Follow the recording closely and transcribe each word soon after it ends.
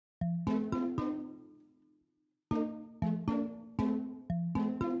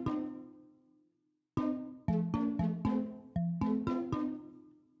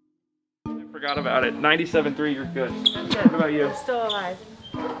Forgot about it. 97.3, you're good. I'm good. What about you? I'm still alive.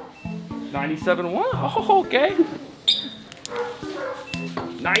 97.1. Oh, okay.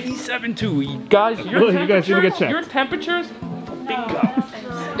 97.2. Guys, your you guys need to get checked. Your temperatures, bingo.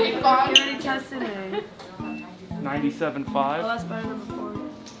 Big body. You already tested me. 97.5. Well, that's better than before.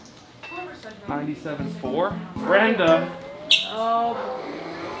 97.4. Brenda. Oh.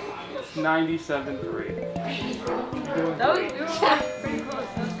 97.3. That was pretty close.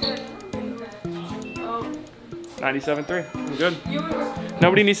 That was good. Oh. 97.3. I'm good.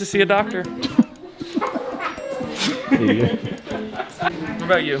 Nobody needs to see a doctor. What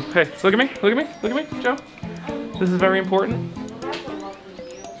about you? Hey, look at me. Look at me. Look at me, Joe. This is very important.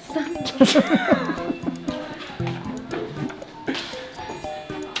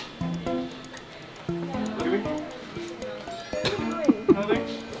 Nothing?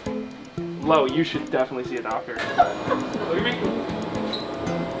 Lo, you should definitely see a doctor. Look at me.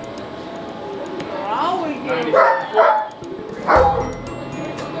 Oh, we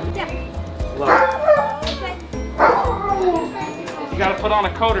Lo. You gotta put on a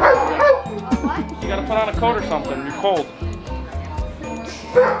coat or something. You gotta put on a coat or something. You're cold.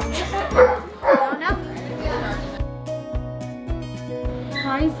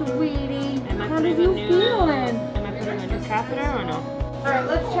 Hi, sweetie. Am I How are putting you a new? feeling? Am I putting a new catheter or no? All right,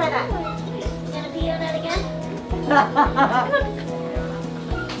 let's try that. You gonna pee on that again?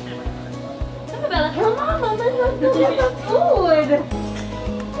 Come on, Mama, let's go get some food.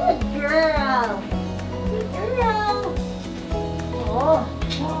 Good girl. Good girl. Oh,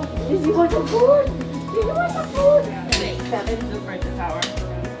 did you want some food? Did you want some food? 7. Super at the tower.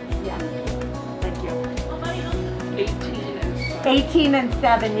 Yeah. Thank you. 18 and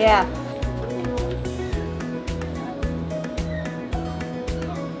 7, yeah.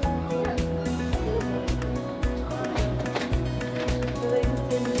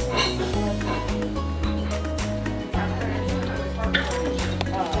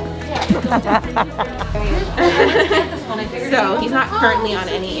 So he's not currently on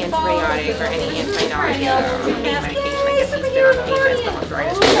any antibiotic or any anti-nausea or medication. I guess he's been on pain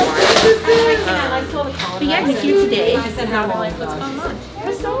arthritis before. But yeah, he's here today just to have what's going on.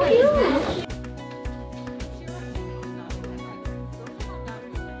 That's so cute.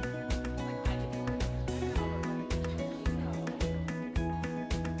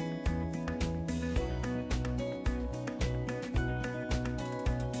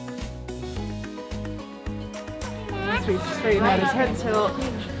 We straighten out his head tilt,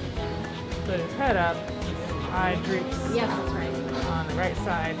 put his head up, eye droops on the right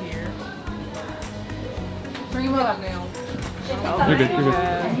side here. Bring him up now. You're good, you're good.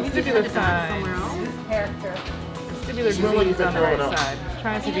 Vestibular side. Vestibular disease on the right side.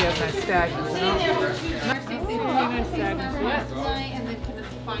 Trying to see if he has nice stagnance. Nice stagnance yet.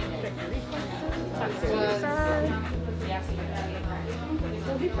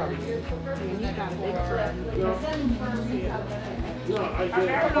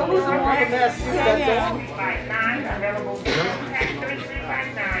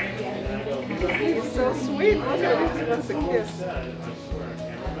 He's so sweet. Look at him. He just wants a kiss.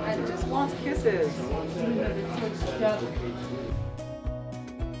 He just wants kisses.